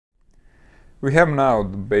We have now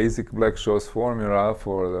the basic Black-Scholes formula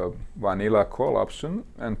for the vanilla call option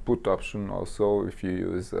and put option also if you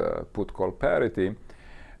use put-call parity.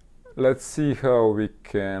 Let's see how we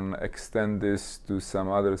can extend this to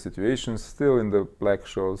some other situations still in the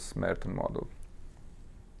Black-Scholes Merton model.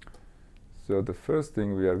 So the first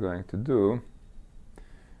thing we are going to do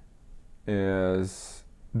is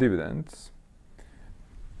dividends.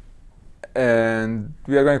 And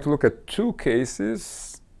we are going to look at two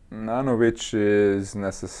cases, none of which is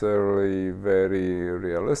necessarily very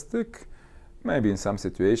realistic, maybe in some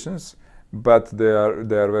situations, but they are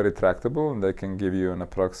very tractable and they can give you an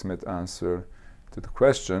approximate answer to the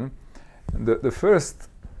question. The first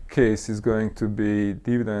case is going to be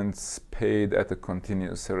dividends paid at a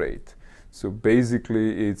continuous rate. So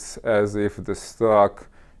basically it's as if the stock,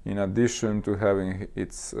 in addition to having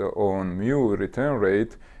its own mu return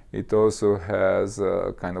rate, it also has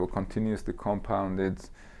a kind of a continuously compounded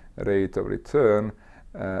rate of return,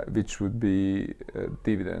 which would be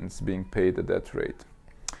dividends being paid at that rate.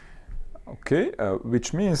 Okay,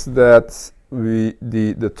 which means that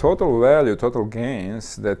the total value, total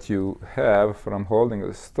gains that you have from holding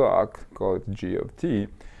a stock, call it G of t,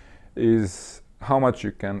 is how much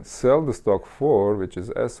you can sell the stock for, which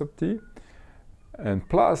is S of t, and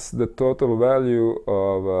plus the total value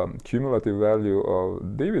of cumulative value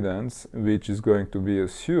of dividends, which is going to be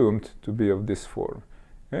assumed to be of this form.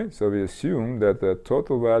 Okay? So we assume that the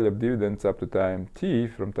total value of dividends up to time t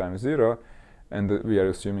from time 0, and we are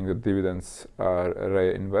assuming that dividends are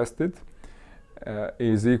reinvested,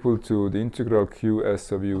 is equal to the integral q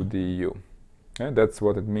s of u du. Okay? That's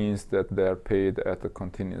what it means that they are paid at a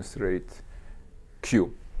continuous rate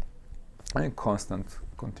q, a constant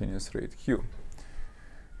continuous rate q.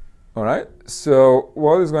 All right, so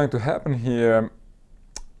what is going to happen here?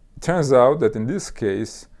 It turns out that in this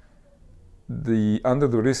case, under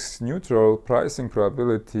the risk-neutral pricing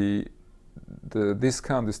probability, the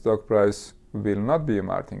discounted stock price will not be a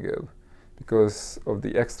martingale because of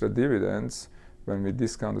the extra dividends. When we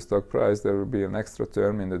discount the stock price, there will be an extra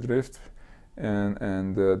term in the drift,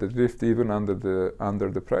 and the drift, even under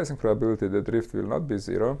the pricing probability, the drift will not be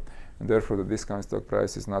 0. And therefore the discounted stock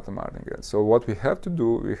price is not a martingale. So what we have to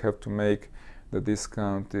do, we have to make the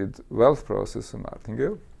discounted wealth process a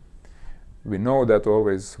martingale. We know that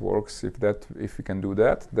always works. If we can do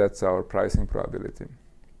that, that's our pricing probability.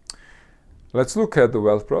 Let's look at the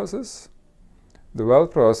wealth process. The wealth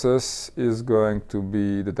process is going to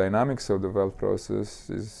be, the dynamics of the wealth process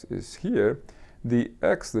is here. The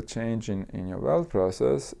x, the change in your wealth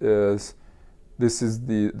process, is this is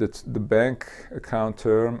the bank account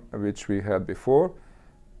term which we had before.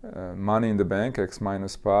 Money in the bank, x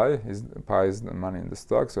minus pi is the money in the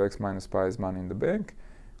stock, so x minus pi is money in the bank.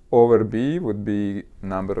 Over b would be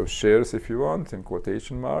number of shares, if you want, in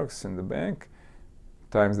quotation marks in the bank,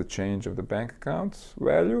 times the change of the bank account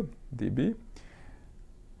value, db.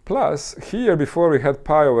 Plus, here before we had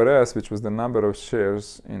pi over s, which was the number of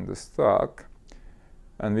shares in the stock,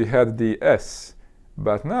 and we had ds,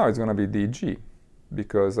 but now it's going to be dg,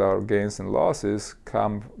 because our gains and losses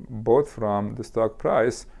come both from the stock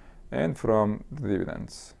price and from the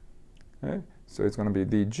dividends. Okay? So it's going to be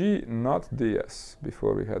dg, not ds.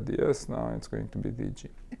 Before we had ds, now it's going to be dg.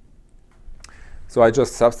 So I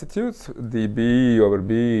just substitute. db over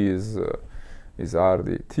b is r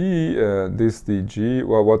dt. This dg,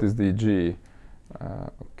 well, what is dg?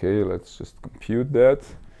 Okay, let's just compute that.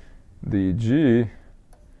 dg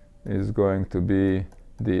is going to be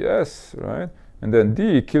ds, right? And then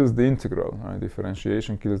d kills the integral, right?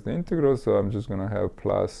 Differentiation kills the integral, so I'm just going to have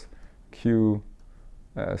plus q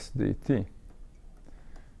s dt.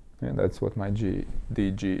 And that's what my dg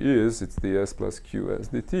is. It's ds plus q s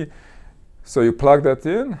dt. So you plug that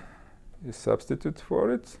in, you substitute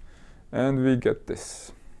for it, and we get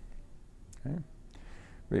this. Okay?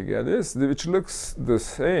 We get this, which looks the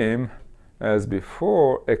same as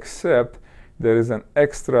before, except there is an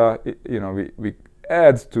extra, we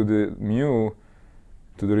add to the mu,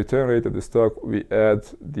 to the return rate of the stock, we add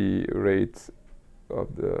the rate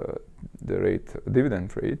of the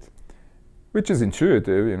dividend rate, which is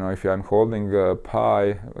intuitive. If I'm holding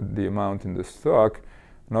pi, the amount in the stock,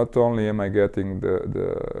 not only am I getting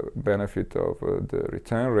the benefit of the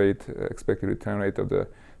return rate, expected return rate of the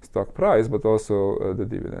stock price, but also the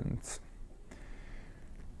dividends.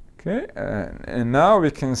 Okay, and now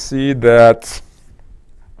we can see that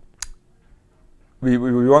we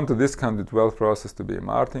want the discounted wealth process to be a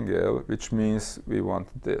martingale, which means we want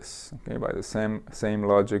this. Okay, by the same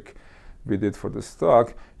logic we did for the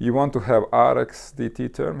stock, you want to have Rx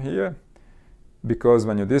dt term here, because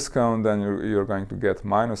when you discount, then you're going to get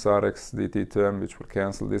minus Rx dt term, which will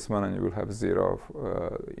cancel this one, and you will have 0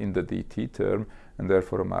 in the dt term, and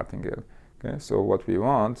therefore a martingale. Okay, so what we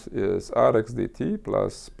want is Rx dt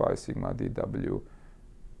plus pi sigma dw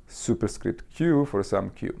superscript q for some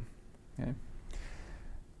q. Okay.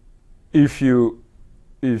 If you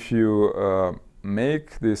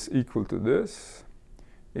make this equal to this,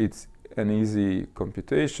 it's an easy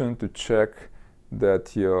computation to check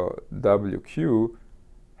that your wq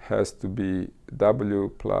has to be w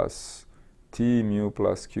plus t mu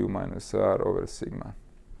plus q minus r over sigma.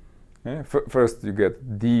 Okay? First you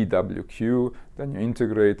get dwq, then you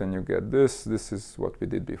integrate and you get this. This is what we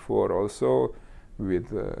did before also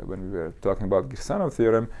with when we were talking about Girsanov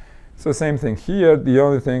theorem. So same thing here. The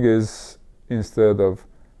only thing is, instead of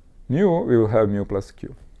mu, we will have mu plus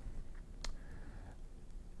q.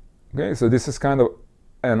 Okay, so this is kind of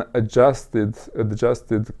an adjusted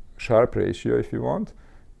Sharpe ratio, if you want.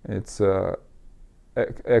 It's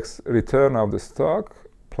x return of the stock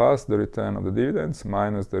plus the return of the dividends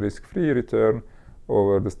minus the risk-free return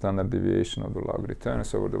over the standard deviation of the log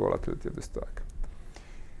returns over the volatility of the stock.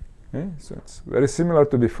 Okay, so it's very similar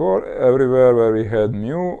to before. Everywhere where we had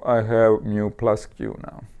mu, I have mu plus q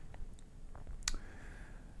now.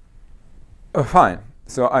 Fine.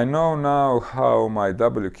 So I know now how my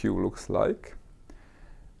WQ looks like.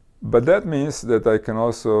 But that means that I can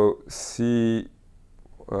also see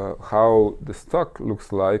how the stock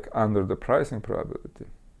looks like under the pricing probability.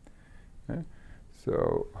 Okay?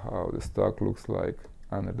 So how the stock looks like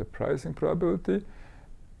under the pricing probability.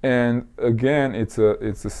 And again, it's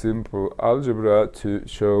a simple algebra to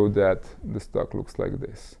show that the stock looks like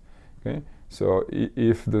this. Okay? So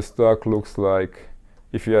if the stock looks like,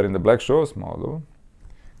 if you are in the Black-Scholes model,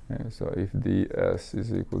 okay, so if ds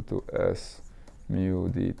is equal to s mu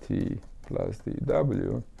dt plus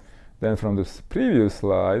dw, then from the previous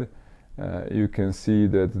slide, you can see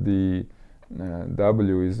that the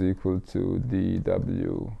w is equal to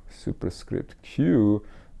dw superscript q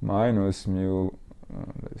minus mu.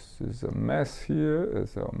 This is a mess here,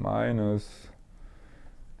 so minus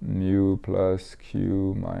mu plus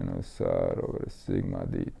q minus r over sigma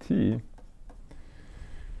dt.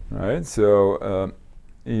 Right, so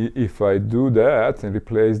if I do that and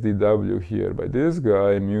replace dw here by this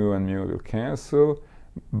guy, mu and mu will cancel,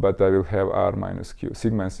 but I will have r minus q.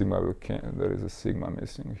 Sigma and sigma will cancel. There is a sigma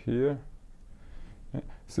missing here. Okay.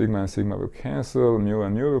 Sigma and sigma will cancel, mu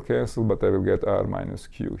and mu will cancel, but I will get r minus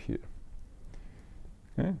q here.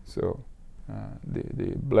 Okay, so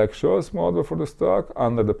the Black-Scholes model for the stock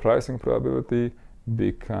under the pricing probability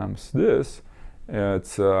becomes this.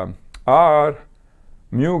 It's r,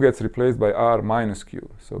 mu gets replaced by r minus q.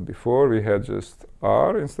 So before we had just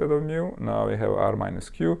r instead of mu, now we have r minus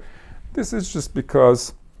q. This is just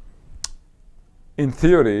because, in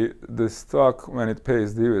theory, the stock, when it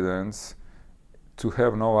pays dividends, to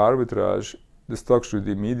have no arbitrage, the stock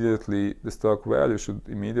value should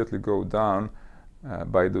immediately go down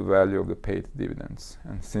by the value of the paid dividends.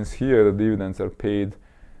 And since here the dividends are paid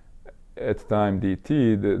at time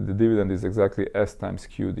dt, the dividend is exactly s times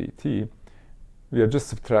q dt. We are just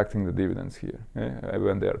subtracting the dividends here. Okay?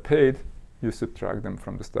 When they are paid, you subtract them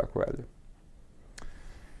from the stock value.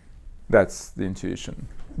 That's the intuition.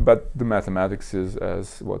 But the mathematics is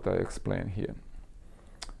as what I explain here.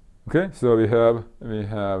 Okay, so we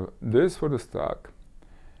have this for the stock.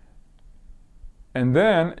 And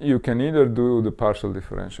then you can either do the partial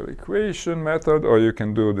differential equation method, or you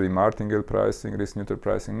can do the martingale pricing, risk-neutral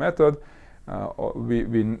pricing method.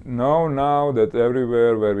 We know now that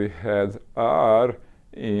everywhere where we had r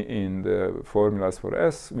in the formulas for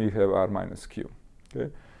s, we have r minus q.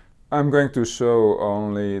 Okay? I'm going to show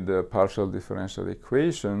only the partial differential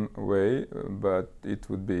equation way, but it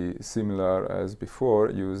would be similar as before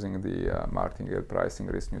using the martingale pricing,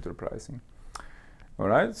 risk-neutral pricing. All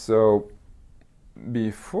right, so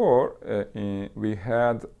before we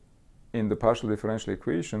had in the partial differential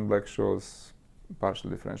equation, Black-Scholes partial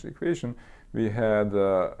differential equation, we had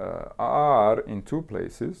r in two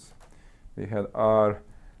places. We had r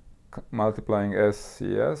multiplying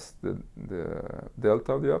SCS, the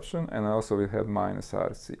delta of the option, and also we had minus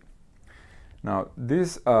RC. Now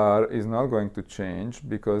this r is not going to change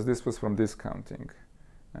because this was from discounting.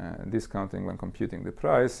 Discounting when computing the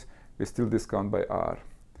price, we still discount by r.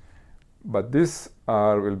 But this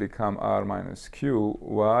r will become r minus q.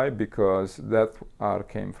 Why? Because that r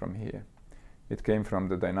came from here. It came from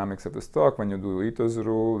the dynamics of the stock. When you do Ito's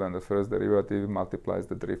rule, then the first derivative multiplies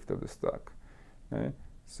the drift of the stock. Okay?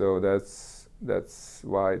 So that's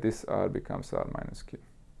why this r becomes r minus q.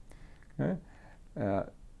 Okay?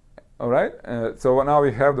 All right, so now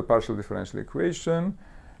we have the partial differential equation,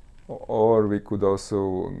 or we could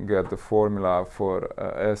also get the formula for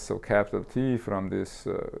S of capital T from this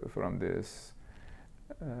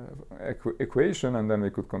equation, and then we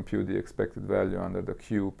could compute the expected value under the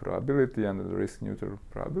Q probability, under the risk neutral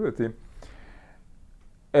probability.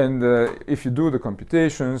 And if you do the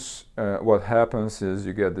computations, what happens is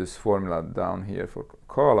you get this formula down here for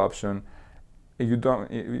call option. You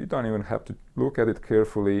don't even have to look at it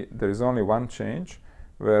carefully. There is only one change.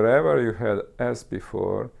 Wherever you had S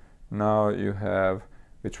before, now you have,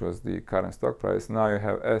 which was the current stock price, now you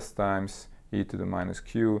have S times e to the minus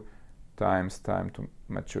Q times time to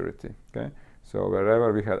maturity. Okay, so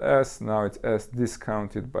wherever we had S, now it's S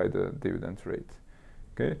discounted by the dividend rate.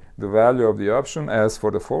 Okay, the value of the option, as for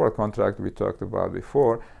the forward contract we talked about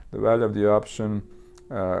before, the value of the option,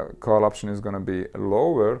 call option, is going to be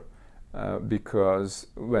lower because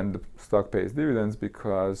when the stock pays dividends,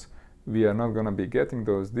 because we are not going to be getting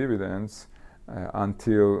those dividends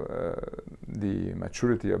until the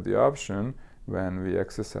maturity of the option, when we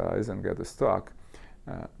exercise and get the stock.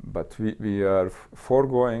 But we are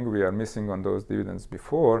foregoing, we are missing on those dividends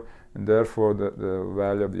before, and therefore the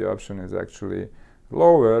value of the option is actually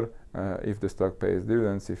lower if the stock pays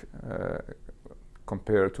dividends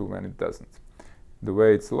compared to when it doesn't. The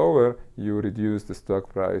way it's lower, you reduce the stock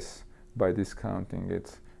price by discounting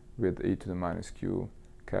it with e to the minus Q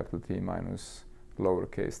capital T minus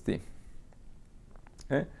lowercase t.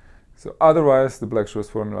 Okay, so otherwise the Black-Scholes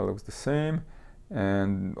formula looks the same.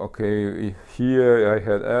 And okay, here I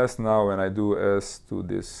had S. Now when I do S to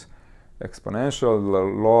this exponential, the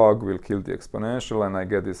log will kill the exponential, and I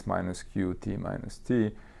get this minus Q t minus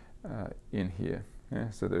t in here. Okay?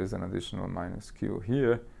 So there is an additional minus Q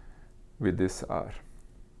here with this R,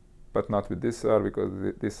 but not with this R, because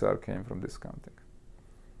this R came from discounting.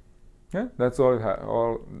 Yeah, that's all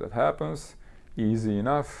that happens. Easy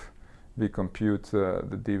enough. We compute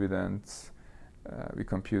the dividends.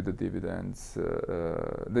 The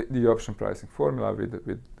option pricing formula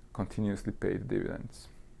with continuously paid dividends.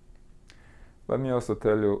 Let me also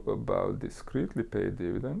tell you about discretely paid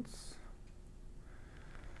dividends.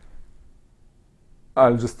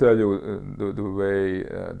 I'll just tell you the way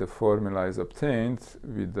the formula is obtained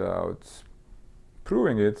without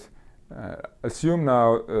proving it. Assume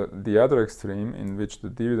now the other extreme, in which the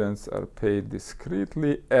dividends are paid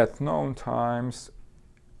discretely at known times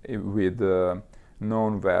with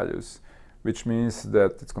known values, which means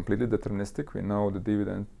that it's completely deterministic. We know the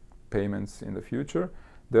dividend payments in the future.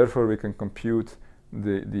 Therefore, we can compute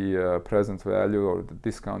the present value or the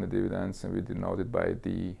discounted dividends, and we denote it by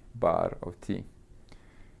the bar of t.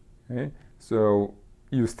 Okay? So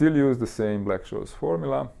you still use the same Black-Scholes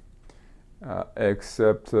formula,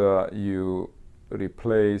 except you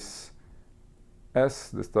replace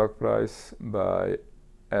S, the stock price, by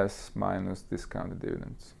S minus discounted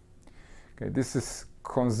dividends. Okay, this is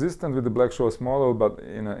consistent with the Black-Scholes model, but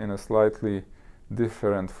in a slightly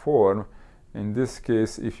different form. In this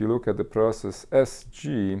case, if you look at the process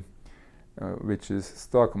SG, which is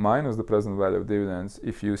stock minus the present value of dividends,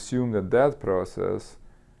 if you assume that that process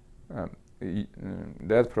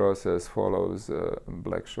follows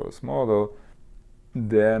Black-Scholes model,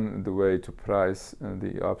 then the way to price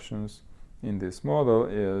the options in this model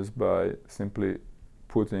is by simply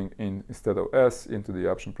putting in, instead of S into the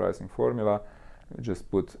option pricing formula, just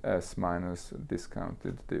put S minus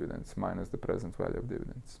discounted dividends minus the present value of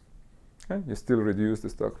dividends. Okay? You still reduce the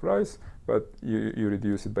stock price, but you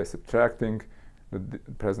reduce it by subtracting the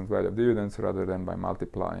present value of dividends rather than by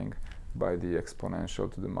multiplying by the exponential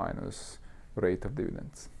to the minus rate of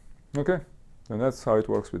dividends. Okay, and that's how it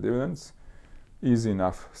works with dividends. Easy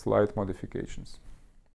enough, slight modifications.